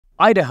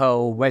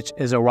Idaho, which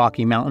is a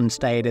Rocky Mountain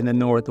state in the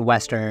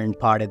northwestern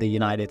part of the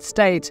United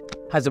States,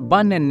 has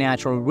abundant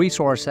natural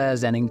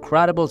resources and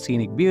incredible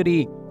scenic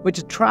beauty, which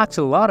attracts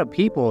a lot of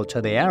people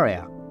to the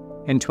area.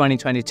 In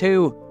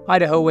 2022,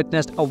 Idaho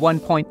witnessed a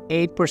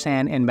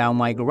 1.8% inbound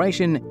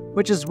migration,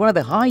 which is one of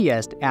the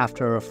highest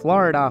after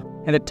Florida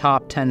in the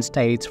top 10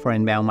 states for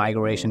inbound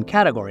migration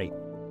category.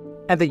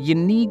 And the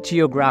unique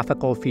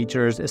geographical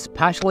features,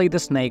 especially the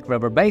Snake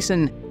River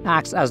Basin,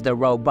 acts as the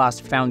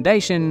robust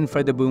foundation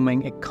for the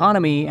booming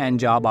economy and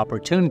job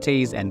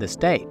opportunities in the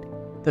state.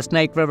 The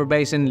Snake River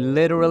Basin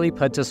literally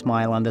puts a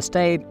smile on the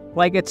state,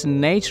 like it's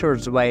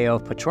nature's way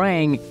of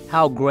portraying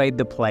how great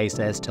the place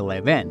is to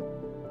live in.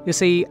 You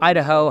see,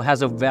 Idaho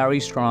has a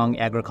very strong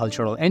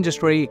agricultural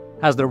industry,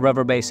 as the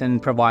river basin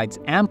provides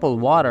ample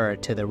water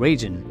to the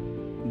region.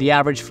 The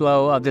average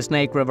flow of the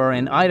Snake River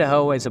in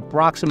Idaho is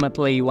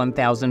approximately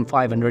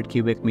 1,500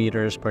 cubic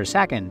meters per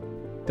second.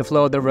 The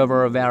flow of the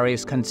river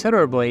varies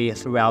considerably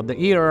throughout the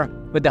year,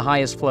 with the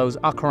highest flows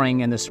occurring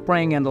in the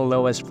spring and the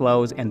lowest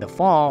flows in the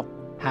fall.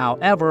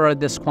 However,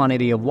 this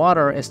quantity of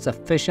water is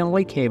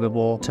sufficiently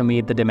capable to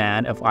meet the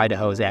demand of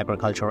Idaho's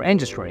agricultural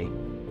industry.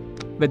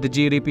 With the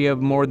GDP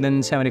of more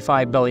than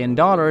 $75 billion,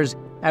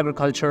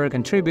 agriculture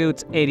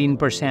contributes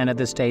 18% of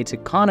the state's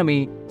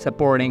economy,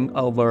 supporting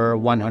over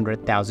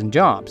 100,000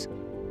 jobs.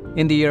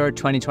 In the year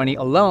 2020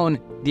 alone,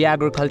 the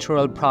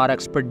agricultural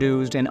products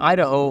produced in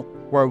Idaho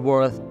were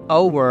worth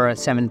over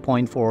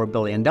 $7.4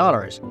 billion.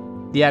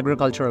 The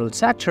agricultural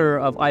sector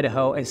of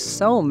Idaho is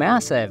so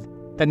massive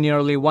that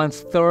nearly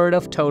one-third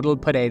of total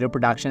potato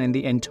production in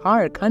the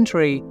entire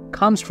country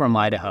comes from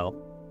Idaho.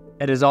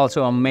 It is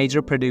also a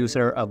major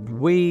producer of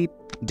wheat,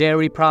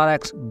 dairy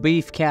products,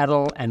 beef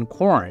cattle, and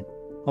corn.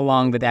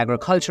 Along with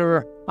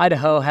agriculture,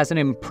 Idaho has an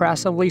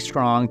impressively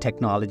strong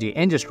technology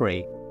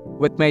industry.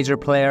 With major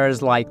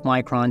players like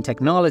Micron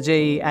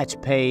Technology,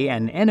 HP,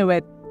 and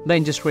Intuit, the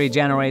industry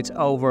generates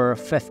over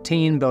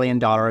 $15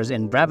 billion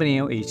in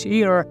revenue each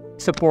year,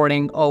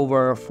 supporting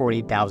over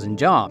 40,000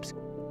 jobs.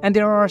 And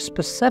there are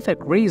specific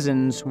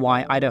reasons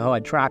why Idaho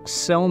attracts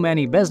so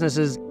many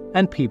businesses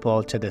and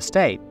people to the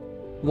state.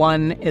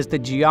 One is the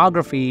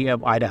geography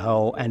of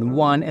Idaho, and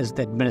one is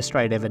the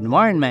administrative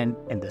environment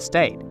in the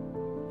state.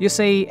 You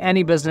see,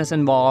 any business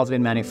involved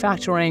in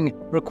manufacturing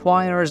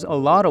requires a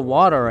lot of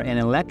water and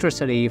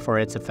electricity for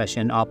its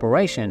efficient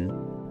operation.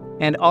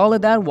 And all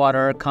of that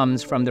water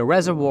comes from the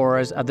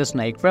reservoirs of the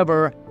Snake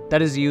River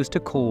that is used to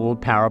cool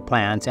power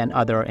plants and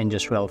other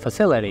industrial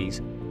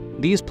facilities.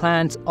 These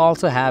plants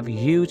also have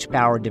huge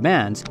power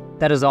demands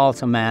that is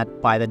also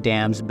met by the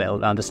dams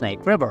built on the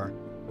Snake River.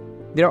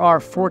 There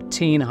are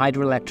 14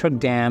 hydroelectric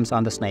dams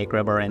on the Snake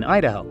River in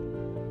Idaho.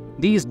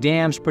 These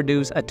dams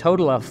produce a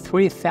total of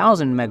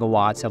 3,000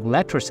 megawatts of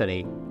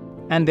electricity,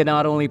 and they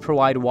not only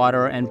provide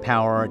water and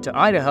power to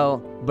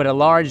Idaho, but a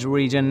large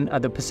region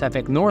of the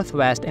Pacific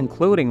Northwest,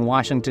 including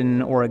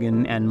Washington,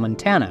 Oregon, and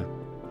Montana.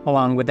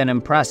 Along with an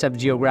impressive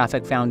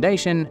geographic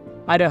foundation,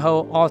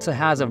 Idaho also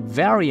has a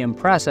very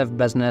impressive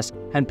business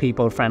and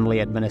people-friendly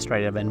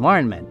administrative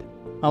environment.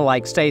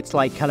 Unlike states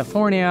like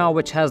California,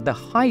 which has the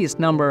highest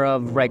number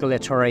of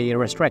regulatory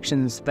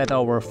restrictions with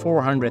over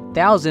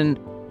 400,000,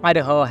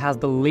 Idaho has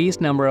the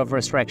least number of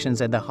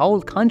restrictions in the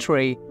whole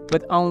country,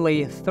 with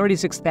only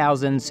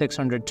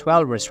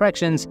 36,612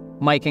 restrictions,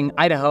 making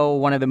Idaho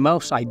one of the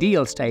most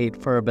ideal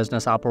states for a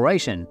business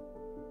operation.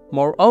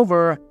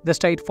 Moreover, the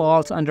state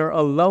falls under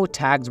a low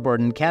tax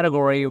burden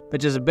category,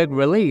 which is a big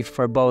relief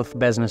for both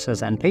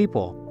businesses and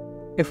people.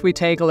 If we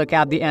take a look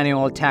at the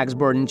annual tax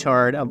burden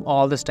chart of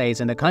all the states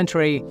in the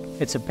country,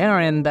 it's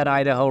apparent that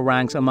Idaho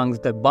ranks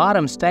amongst the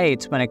bottom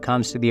states when it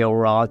comes to the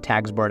overall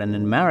tax burden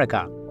in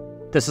America.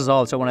 This is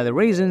also one of the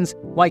reasons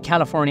why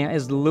California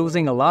is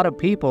losing a lot of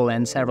people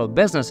and several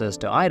businesses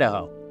to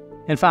Idaho.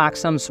 In fact,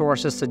 some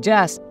sources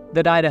suggest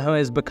that Idaho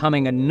is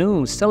becoming a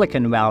new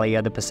Silicon Valley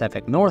of the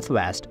Pacific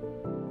Northwest.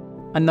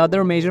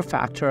 Another major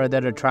factor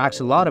that attracts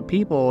a lot of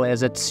people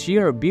is its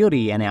sheer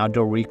beauty and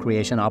outdoor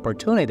recreation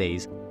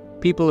opportunities.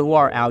 People who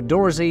are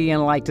outdoorsy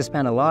and like to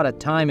spend a lot of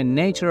time in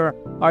nature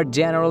are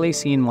generally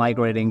seen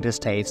migrating to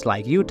states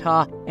like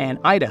Utah and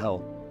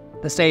Idaho.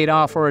 The state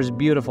offers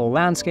beautiful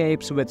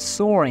landscapes with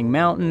soaring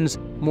mountains,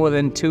 more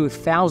than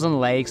 2,000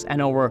 lakes,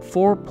 and over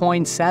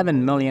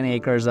 4.7 million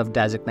acres of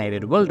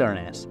designated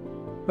wilderness,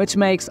 which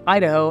makes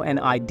Idaho an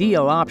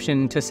ideal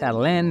option to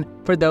settle in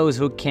for those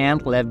who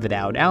can't live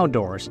without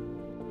outdoors.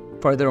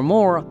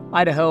 Furthermore,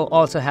 Idaho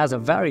also has a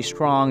very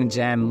strong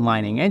gem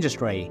mining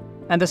industry,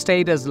 and the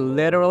state is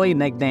literally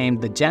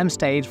nicknamed the Gem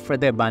State for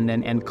the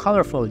abundant and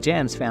colorful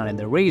gems found in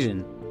the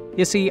region.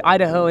 You see,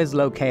 Idaho is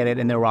located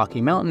in the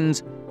Rocky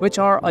Mountains, which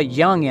are a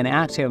young and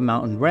active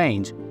mountain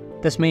range.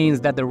 This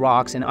means that the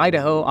rocks in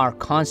Idaho are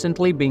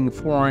constantly being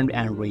formed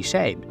and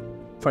reshaped.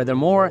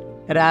 Furthermore,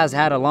 it has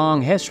had a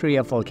long history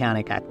of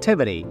volcanic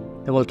activity.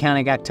 The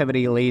volcanic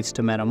activity leads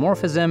to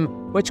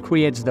metamorphism, which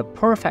creates the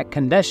perfect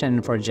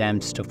condition for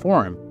gems to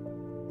form.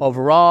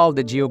 Overall,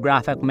 the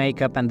geographic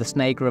makeup and the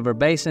Snake River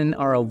Basin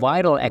are a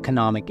vital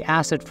economic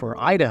asset for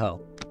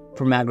Idaho.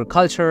 From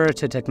agriculture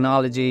to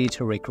technology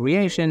to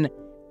recreation,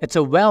 It's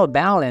a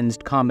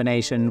well-balanced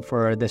combination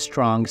for the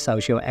strong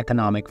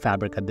socio-economic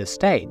fabric of the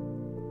state.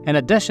 In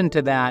addition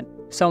to that,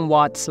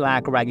 somewhat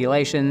slack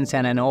regulations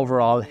and an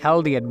overall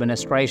healthy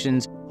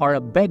administrations are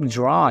a big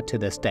draw to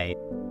the state.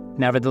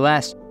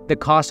 Nevertheless, the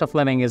cost of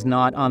living is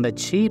not on the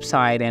cheap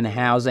side and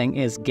housing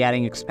is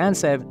getting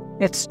expensive.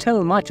 It's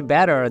still much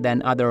better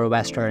than other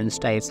western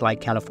states like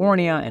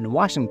California and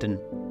Washington,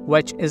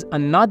 which is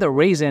another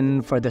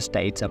reason for the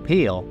state's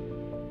appeal.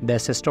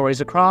 This is Stories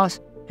Across,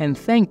 and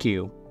thank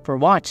you for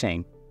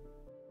watching.